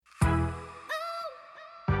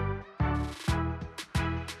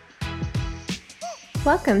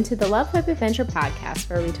Welcome to the Love Life Adventure podcast,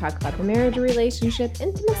 where we talk about the marriage relationship,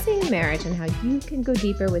 intimacy in marriage, and how you can go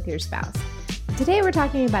deeper with your spouse. Today we're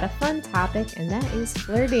talking about a fun topic, and that is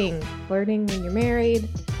flirting. Flirting when you're married.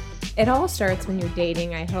 It all starts when you're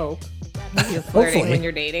dating, I hope. Maybe you're flirting when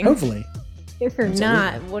you're dating. Hopefully. If you're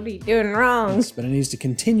not, what are you doing wrong? Yes, but it needs to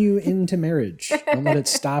continue into marriage. Don't let it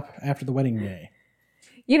stop after the wedding day.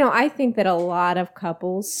 You know, I think that a lot of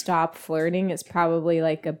couples stop flirting. It's probably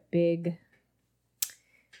like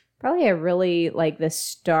probably a really like the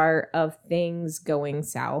start of things going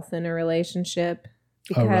south in a relationship.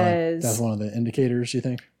 Because really? That's one of the indicators, you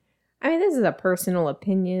think? I mean, this is a personal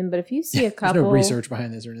opinion, but if you see a couple There's no research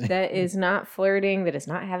behind this or anything. that is not flirting, that is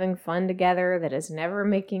not having fun together, that is never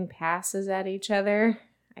making passes at each other,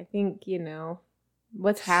 I think, you know,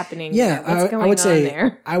 what's happening there? What's going I would say, on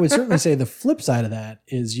there? I would certainly say the flip side of that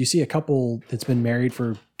is you see a couple that's been married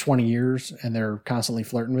for 20 years and they're constantly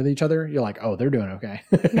flirting with each other. You're like, oh, they're doing okay.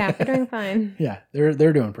 Yeah, they're doing fine. Yeah,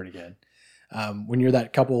 they're doing pretty good. When you're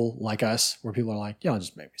that couple like us where people are like, y'all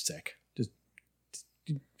just make me sick. Just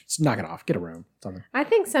knock it off. Get a room. Something. I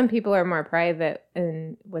think some people are more private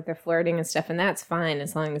and with their flirting and stuff, and that's fine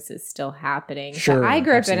as long as it's still happening. Sure, but I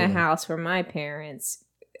grew up in absolutely. a house where my parents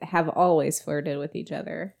have always flirted with each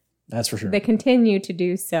other. That's for sure. They continue to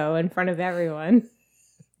do so in front of everyone.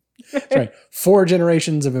 That's right. 4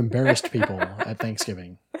 generations of embarrassed people at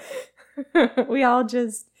Thanksgiving.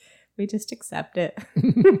 We just accept it.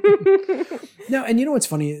 No, and you know what's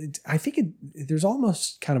funny? I think there's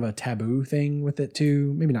almost kind of a taboo thing with it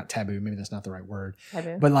too. Maybe not taboo. Maybe that's not the right word.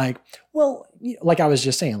 Taboo. But like I was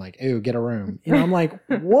just saying, like, ew, get a room. You know, I'm like,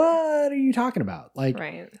 what are you talking about? Like,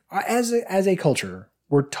 Right. as a culture,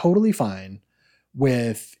 we're totally fine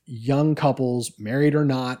with young couples, married or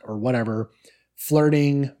not, or whatever,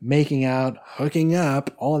 flirting, making out, hooking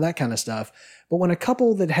up, all of that kind of stuff. But when a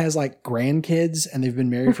couple that has like grandkids and they've been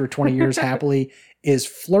married for 20 years happily is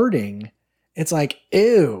flirting, it's like,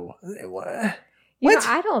 ew. What? You know,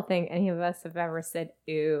 I don't think any of us have ever said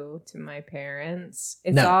ew to my parents.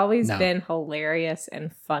 It's always been hilarious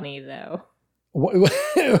and funny, though.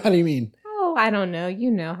 How do you mean? Oh, I don't know. You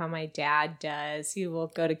know how my dad does. He will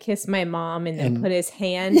go to kiss my mom and then put his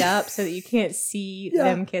hand up so that you can't see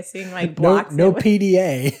them kissing, like blocks. No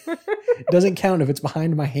PDA. It doesn't count if it's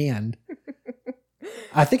behind my hand.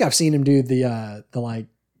 I think I've seen him do the like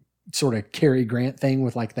sort of Cary Grant thing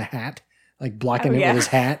with like the hat, like blocking it with his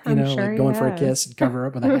hat, you know, like going for a kiss and cover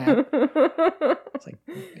up with a hat. It's like,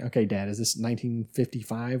 okay, Dad, is this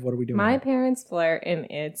 1955? What are we doing? My parents flirt and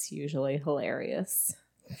it's usually hilarious.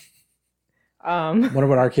 Wonder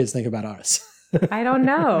what our kids think about us. I don't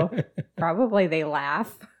know. Probably they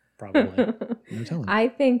laugh. Probably. No telling. I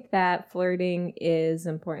think that flirting is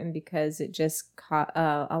important because it just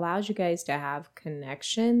allows you guys to have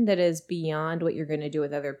connection that is beyond what you're going to do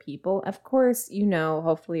with other people. Of course, you know,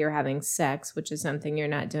 hopefully you're having sex, which is something you're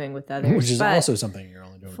not doing with others. Which is also something you're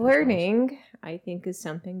only doing with flirting, I think, is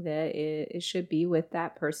something that it should be with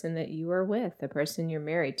that person that you are with, the person you're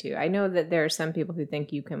married to. I know that there are some people who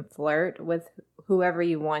think you can flirt with whoever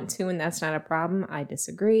you want to, and that's not a problem. I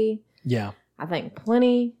disagree. Yeah. I think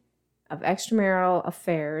plenty of extramarital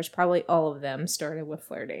affairs, probably all of them, started with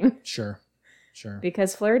flirting. Sure.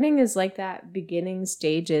 Because flirting is like that beginning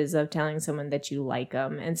stages of telling someone that you like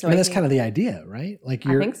them. And so that's kind of the idea, right? Like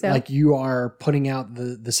I think so. Like you are putting out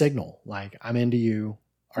the signal, like, I'm into you.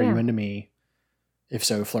 Are you into me? If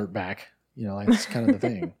so, flirt back. You know, like it's kind of the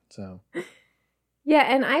thing. So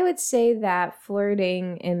yeah, and I would say that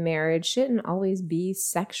flirting in marriage shouldn't always be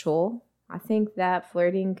sexual. I think that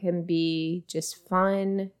flirting can be just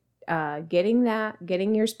fun. Getting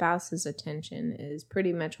your spouse's attention is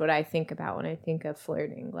pretty much what I think about when I think of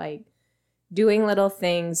flirting. Like doing little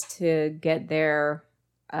things to get their,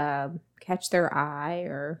 catch their eye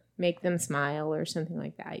or make them smile or something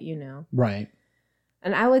like that, you know? Right.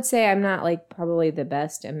 And I would say I'm not like probably the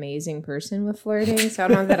best amazing person with flirting. So I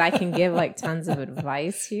don't know that I can give like tons of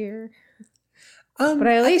advice here. But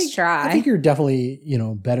I at least try. I think you're definitely, you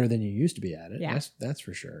know, better than you used to be at it. Yeah. That's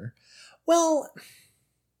for sure. Well,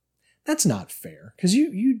 that's not fair because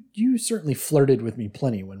you certainly flirted with me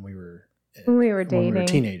plenty when we were dating. When we were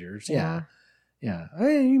teenagers. Yeah.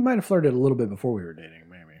 You might have flirted a little bit before we were dating,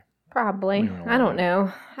 maybe. Probably. I don't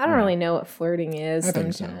know. I don't really know what flirting is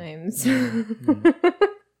sometimes. I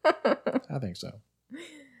think so.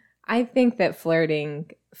 I think that flirting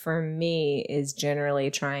for me is generally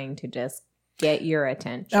trying to just get your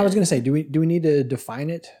attention. I was going to say, do we need to define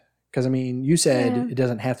it? Because I mean, you said it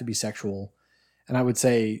doesn't have to be sexual. And I would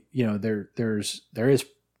say, you know, there is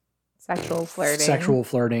sexual flirting. Sexual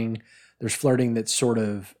flirting. There's flirting that's sort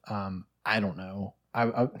of, I don't know.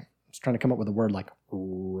 was trying to come up with a word like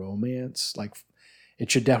romance. Like it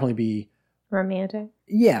should definitely be romantic.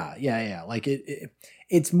 Yeah. Like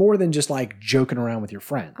it's more than just like joking around with your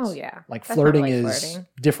friends. Oh yeah. Like That's flirting not really is flirting.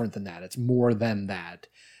 different than that. It's more than that.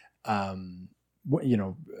 You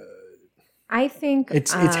know, I think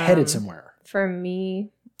it's headed somewhere. For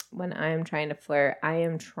me, when I'm trying to flirt, I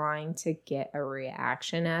am trying to get a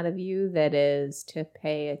reaction out of you that is to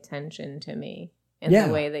pay attention to me in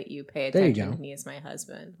the way that you pay attention to me as my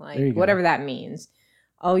husband. Like whatever that means.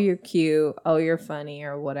 Oh, you're cute. Oh, you're funny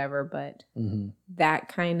or whatever. But that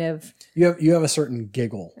kind of... You have a certain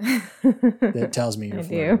giggle that tells me you're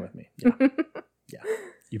flirting with me. Yeah. Yeah.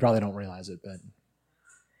 You probably don't realize it, but...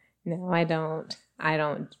 No, I don't. I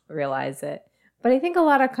don't realize it. But I think a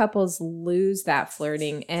lot of couples lose that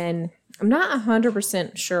flirting, and I'm not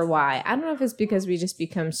 100% sure why. I don't know if it's because we just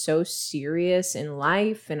become so serious in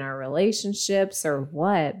life and our relationships or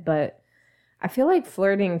what, but I feel like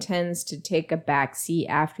flirting tends to take a back seat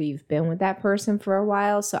after you've been with that person for a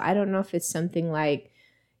while. So I don't know if it's something like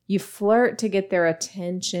you flirt to get their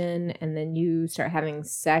attention and then you start having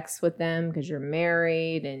sex with them because you're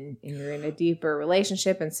married and you're in a deeper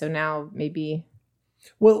relationship. And so now maybe...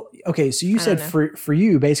 Well, okay, so you said for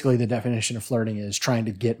you, basically the definition of flirting is trying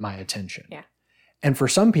to get my attention. Yeah. And for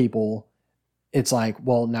some people, it's like,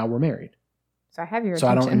 well, now we're married. So I have your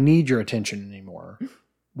attention. So I don't need your attention anymore.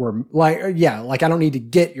 We're like, like I don't need to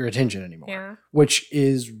get your attention anymore. Yeah. Which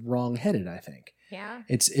is wrong-headed, I think. Yeah.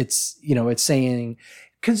 It's it's saying,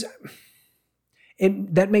 because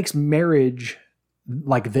that makes marriage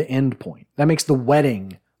like the end point. That makes the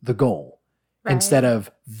wedding the goal. Right. Instead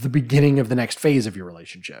of the beginning of the next phase of your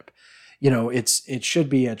relationship. It should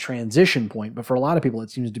be a transition point, but for a lot of people,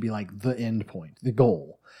 it seems to be like the end point, the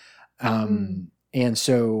goal. And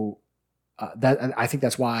so that I think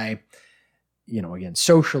that's why, again,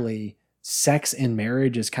 socially, sex in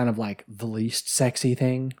marriage is kind of like the least sexy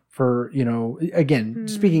thing for, again,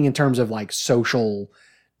 speaking in terms of like social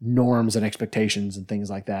norms and expectations and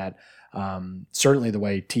things like that. Certainly the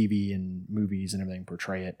way TV and movies and everything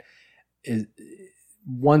portray it.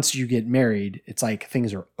 Once you get married, it's like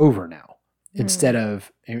things are over now. Instead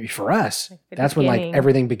of, for us, like that's when like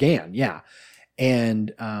everything began. Yeah.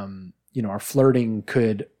 And, our flirting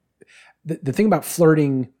could, the thing about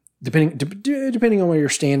flirting, depending on what your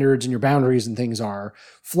standards and your boundaries and things are,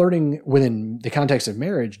 flirting within the context of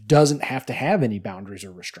marriage doesn't have to have any boundaries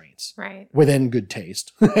or restraints. Right. Within good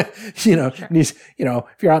taste. Sure. Needs,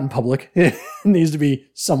 if you're out in public, it needs to be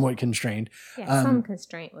somewhat constrained. Yeah, some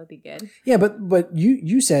constraint would be good. Yeah, but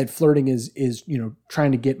you said flirting is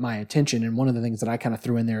trying to get my attention, and one of the things that I kind of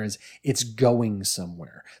threw in there is it's going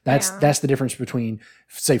somewhere. That's the difference between,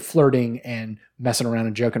 say, flirting and messing around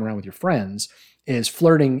and joking around with your friends. Is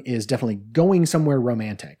flirting is definitely going somewhere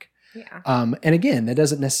romantic. Yeah. And again, that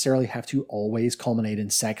doesn't necessarily have to always culminate in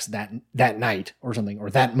sex that night or something, or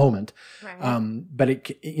that moment. Right. But it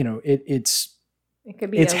could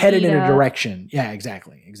be headed in a direction. Yeah,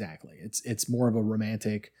 exactly. It's more of a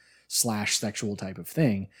romantic / sexual type of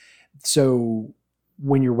thing. So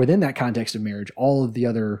when you're within that context of marriage, all of the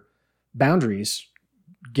other boundaries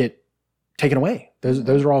get taken away.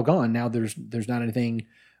 Those are all gone. Now there's not anything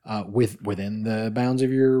within the bounds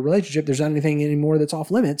of your relationship. There's not anything anymore that's off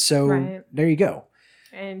limits. So There you go.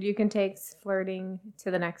 And you can take flirting to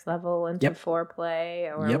the next level into foreplay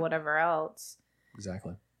or whatever else.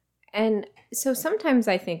 Exactly. And so sometimes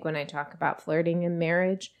I think when I talk about flirting in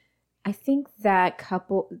marriage, I think that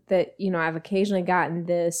I've occasionally gotten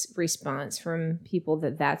this response from people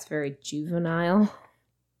that's very juvenile.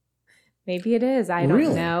 Maybe it is. I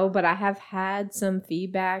don't know. But I have had some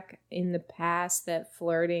feedback in the past that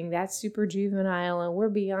flirting, that's super juvenile and we're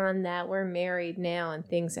beyond that. We're married now and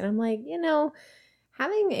things. And I'm like,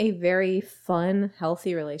 having a very fun,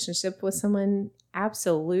 healthy relationship with someone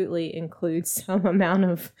absolutely includes some amount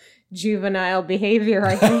of juvenile behavior,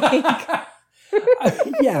 I think.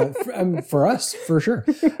 For us, for sure.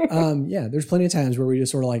 There's plenty of times where we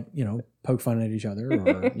just sort of like, poke fun at each other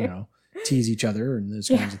or, tease each other and those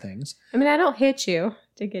kinds of things. I mean, I don't hit you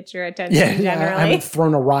to get your attention generally. I haven't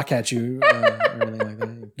thrown a rock at you or anything like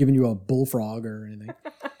that. Giving you a bullfrog or anything.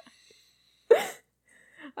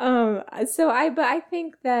 But I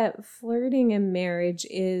think that flirting in marriage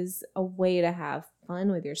is a way to have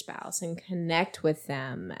fun with your spouse and connect with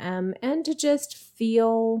them, and to just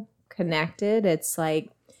feel connected. It's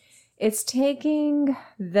like, it's taking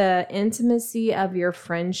the intimacy of your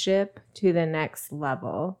friendship to the next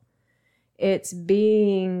level. It's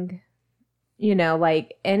being,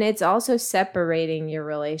 and it's also separating your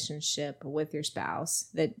relationship with your spouse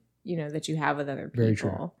that you have with other people. Very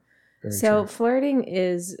true. Very so true. Flirting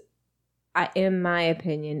is in my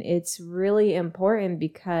opinion, it's really important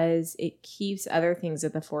because it keeps other things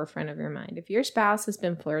at the forefront of your mind. If your spouse has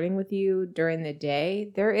been flirting with you during the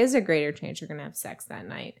day, there is a greater chance you're going to have sex that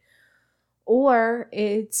night. Or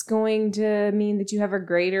it's going to mean that you have a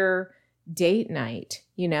greater date night.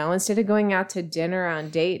 Instead of going out to dinner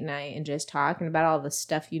on date night and just talking about all the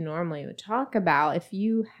stuff you normally would talk about, if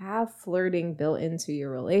you have flirting built into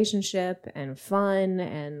your relationship and fun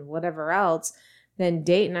and whatever else, then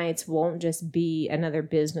date nights won't just be another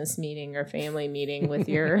business meeting or family meeting with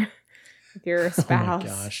your spouse. Oh my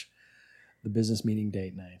gosh. The business meeting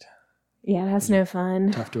date night. Yeah, that's no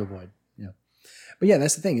fun. Tough to avoid. Yeah. But yeah,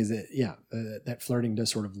 that's the thing is that, that flirting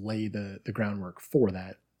does sort of lay the groundwork for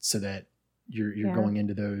that so that you're going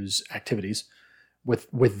into those activities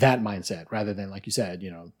with that mindset rather than, like you said,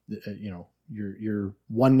 your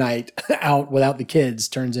one night out without the kids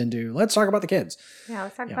turns into, let's talk about the kids. Yeah,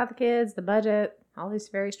 let's talk about the kids, the budget, all these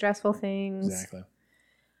very stressful things. Exactly.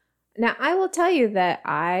 Now, I will tell you that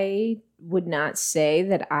I would not say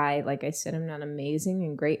that like I said, I'm not amazing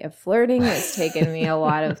and great at flirting. It's taken me a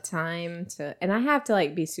lot of time and I have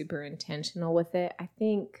to be super intentional with it. I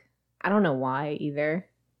don't know why either.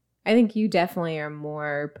 I think you definitely are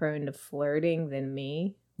more prone to flirting than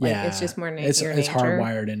me. It's just more your nature. It's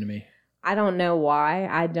hardwired into me. I don't know why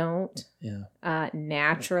I don't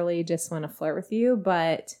naturally just want to flirt with you,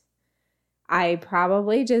 but I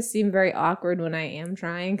probably just seem very awkward when I am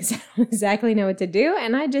trying because I don't exactly know what to do.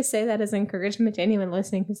 And I just say that as encouragement to anyone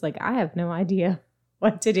listening who's like, I have no idea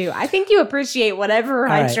what to do. I think you appreciate whatever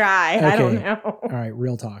I try. Okay. I don't know. All right,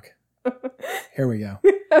 real talk. Here we go.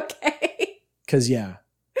 Okay. Because,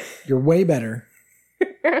 you're way better.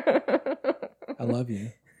 I love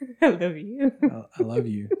you. I love you. I love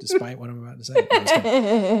you, despite what I'm about to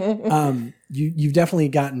say. You've definitely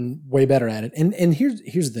gotten way better at it. And here's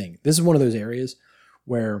the thing. This is one of those areas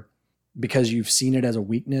where, because you've seen it as a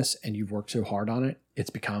weakness and you've worked so hard on it, it's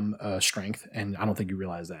become a strength. And I don't think you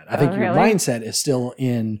realize that. I think your mindset is still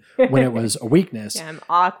in when it was a weakness. Yeah, I'm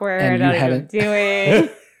awkward. I don't know what I'm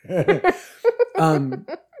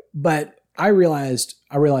doing. But I realized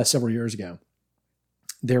several years ago,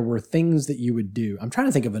 there were things that you would do. I'm trying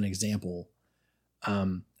to think of an example.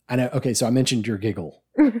 I know. Okay. So I mentioned your giggle.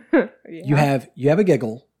 Yeah. You have a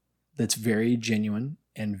giggle that's very genuine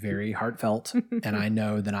and very heartfelt. And I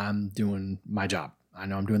know that I'm doing my job. I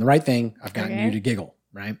know I'm doing the right thing. I've gotten you to giggle,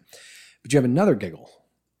 right? But you have another giggle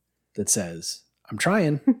that says, I'm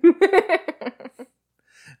trying.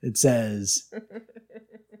 It says,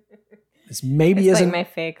 this maybe isn't my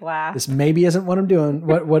fake laugh. This maybe isn't what I'm doing.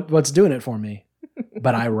 What's doing it for me?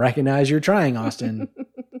 But I recognize you're trying, Austin.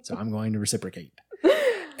 So I'm going to reciprocate.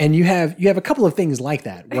 And you have a couple of things like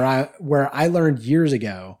that where I learned years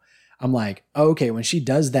ago. I'm like, okay, when she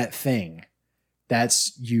does that thing,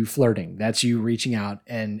 that's you flirting. That's you reaching out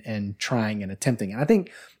and trying and attempting. And I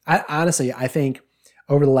think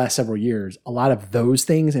over the last several years, a lot of those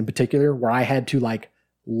things in particular, where I had to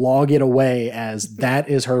log it away as that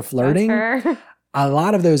is her flirting. A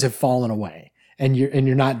lot of those have fallen away. And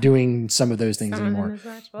you're not doing some of those things anymore.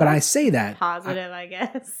 But I say that positive, I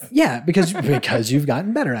guess. Yeah, because you've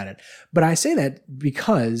gotten better at it. But I say that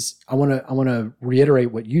because I want to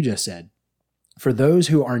reiterate what you just said. For those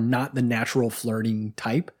who are not the natural flirting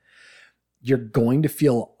type, you're going to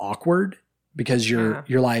feel awkward because you're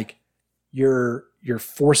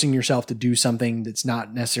forcing yourself to do something that's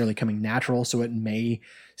not necessarily coming natural, so it may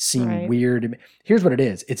seem weird. Here's what it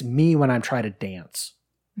is. It's me when I try to dance.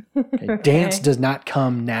 Okay. Dance does not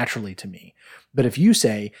come naturally to me. But if you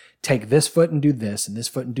say, take this foot and do this and this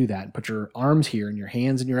foot and do that, and put your arms here and your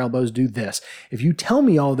hands and your elbows do this. If you tell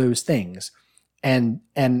me all those things and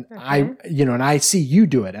I see you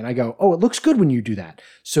do it and I go, oh, it looks good when you do that.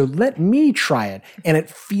 So let me try it. And it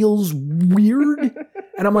feels weird.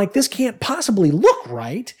 And I'm like, this can't possibly look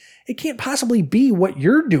right. It can't possibly be what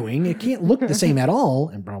you're doing. It can't look the same at all.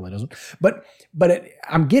 And probably doesn't. But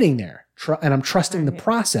I'm getting there. And I'm trusting the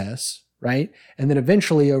process, right? And then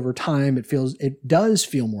eventually over time, it does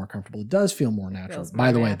feel more comfortable. It does feel more natural.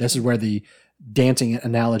 By the way, this is where the dancing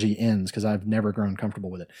analogy ends because I've never grown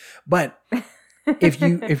comfortable with it. But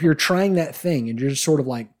if you're trying that thing and you're just sort of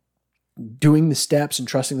like doing the steps and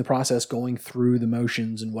trusting the process, going through the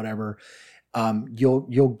motions and whatever,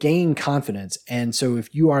 you'll gain confidence. And so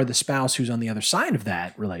if you are the spouse who's on the other side of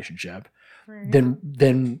that relationship,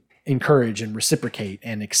 then encourage and reciprocate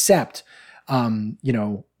and accept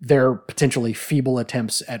their potentially feeble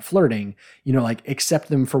attempts at flirting, like accept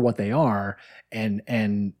them for what they are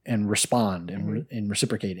and respond and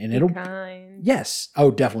reciprocate. And Be kind. Yes.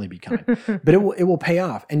 Oh, definitely be kind, but it will pay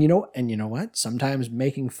off. And you know what? Sometimes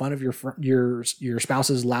making fun of your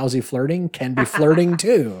spouse's lousy flirting can be flirting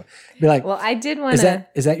too. Be like, well, I did want to.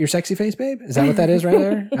 Is that your sexy face, babe? Is that what that is right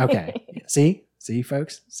there? Okay. See,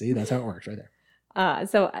 folks. See, that's how it works right there.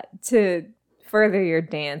 So to further your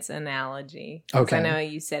dance analogy, okay. I know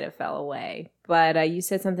you said it fell away, but you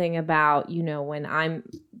said something about, when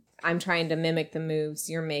I'm trying to mimic the moves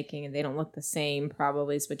you're making and they don't look the same,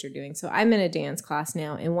 probably is what you're doing. So I'm in a dance class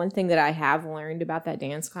now. And one thing that I have learned about that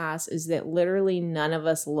dance class is that literally none of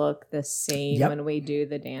us look the same when we do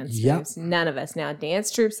the dance moves. None of us. Now,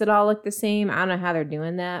 dance troupes that all look the same, I don't know how they're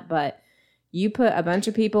doing that, but you put a bunch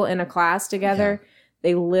of people in a class together,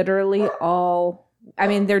 they literally all,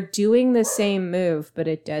 they're doing the same move, but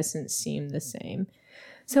it doesn't seem the same.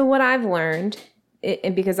 So what I've learned,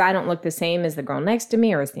 and because I don't look the same as the girl next to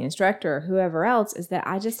me or as the instructor or whoever else, is that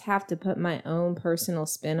I just have to put my own personal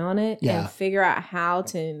spin on it and figure out how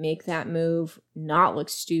to make that move not look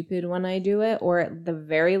stupid when I do it, or at the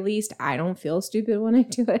very least, I don't feel stupid when I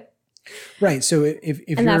do it. Right. So if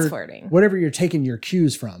that's flirting. Whatever you're taking your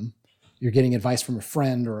cues from, you're getting advice from a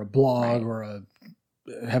friend or a blog or a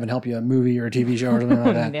heaven help you, a movie or a TV show or something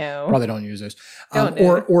like that. No. Probably don't use those.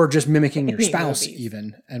 Or just mimicking your spouse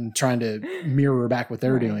even and trying to mirror back what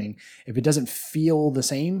they're doing. If it doesn't feel the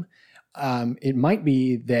same, it might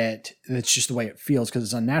be that it's just the way it feels because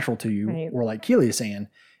it's unnatural to you. Right. Or like Keely is saying,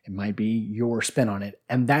 it might be your spin on it.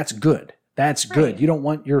 And that's good. That's good. You don't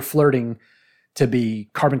want your flirting to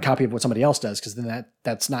be carbon copy of what somebody else does, because then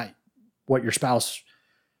that's not what your spouse.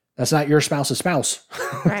 That's not your spouse's spouse,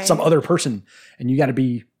 some other person. And you got to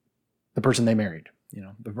be the person they married,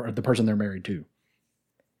 the person they're married to.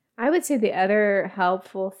 I would say the other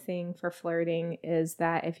helpful thing for flirting is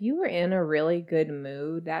that if you are in a really good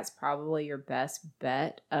mood, that's probably your best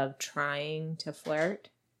bet of trying to flirt.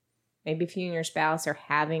 Maybe if you and your spouse are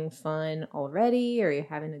having fun already, or you're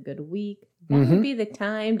having a good week, that would be the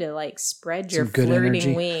time to spread your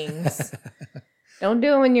flirting wings. Don't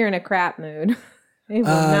do it when you're in a crap mood. It will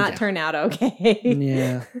not turn out okay.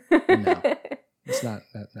 Yeah. No. It's not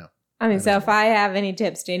that. No. So if I have any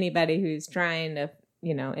tips to anybody who's trying to,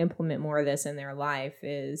 implement more of this in their life,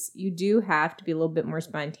 is you do have to be a little bit more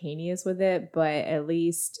spontaneous with it. But at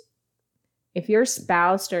least if your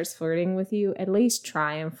spouse starts flirting with you, at least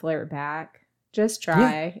try and flirt back. Just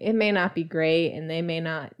try. Yeah. It may not be great and they may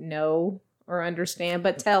not know or understand,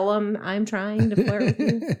 but tell them I'm trying to flirt with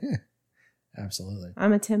you. Absolutely.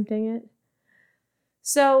 I'm attempting it.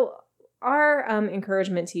 So our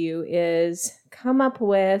encouragement to you is come up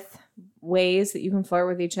with ways that you can flirt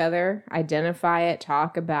with each other, identify it,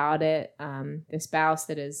 talk about it. The spouse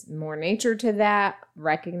that is more nature to that,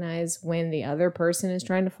 recognize when the other person is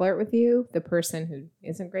trying to flirt with you. The person who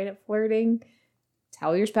isn't great at flirting,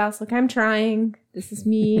 tell your spouse, look, I'm trying. This is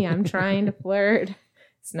me. I'm trying to flirt.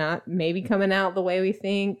 It's not maybe coming out the way we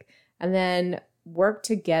think. And then work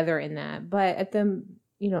together in that. But at the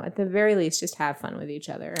very least, just have fun with each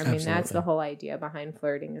other. I mean, that's the whole idea behind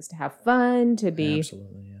flirting, is to have fun, to be,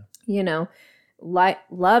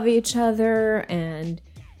 love each other and,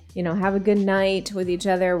 have a good night with each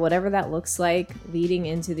other, whatever that looks like leading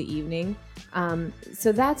into the evening.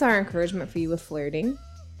 So that's our encouragement for you with flirting.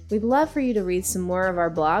 We'd love for you to read some more of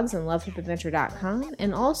our blogs on lovehoopadventure.com.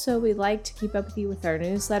 And also, we'd like to keep up with you with our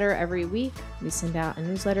newsletter every week. We send out a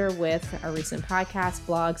newsletter with our recent podcast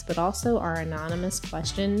blogs, but also our anonymous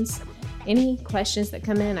questions. Any questions that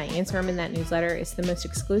come in, I answer them in that newsletter. It's the most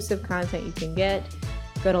exclusive content you can get.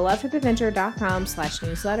 Go to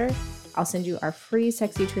lovehoopadventure.com/newsletter. I'll send you our free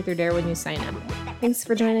Sexy Truth or Dare when you sign up. Thanks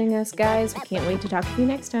for joining us, guys. We can't wait to talk with you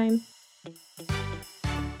next time.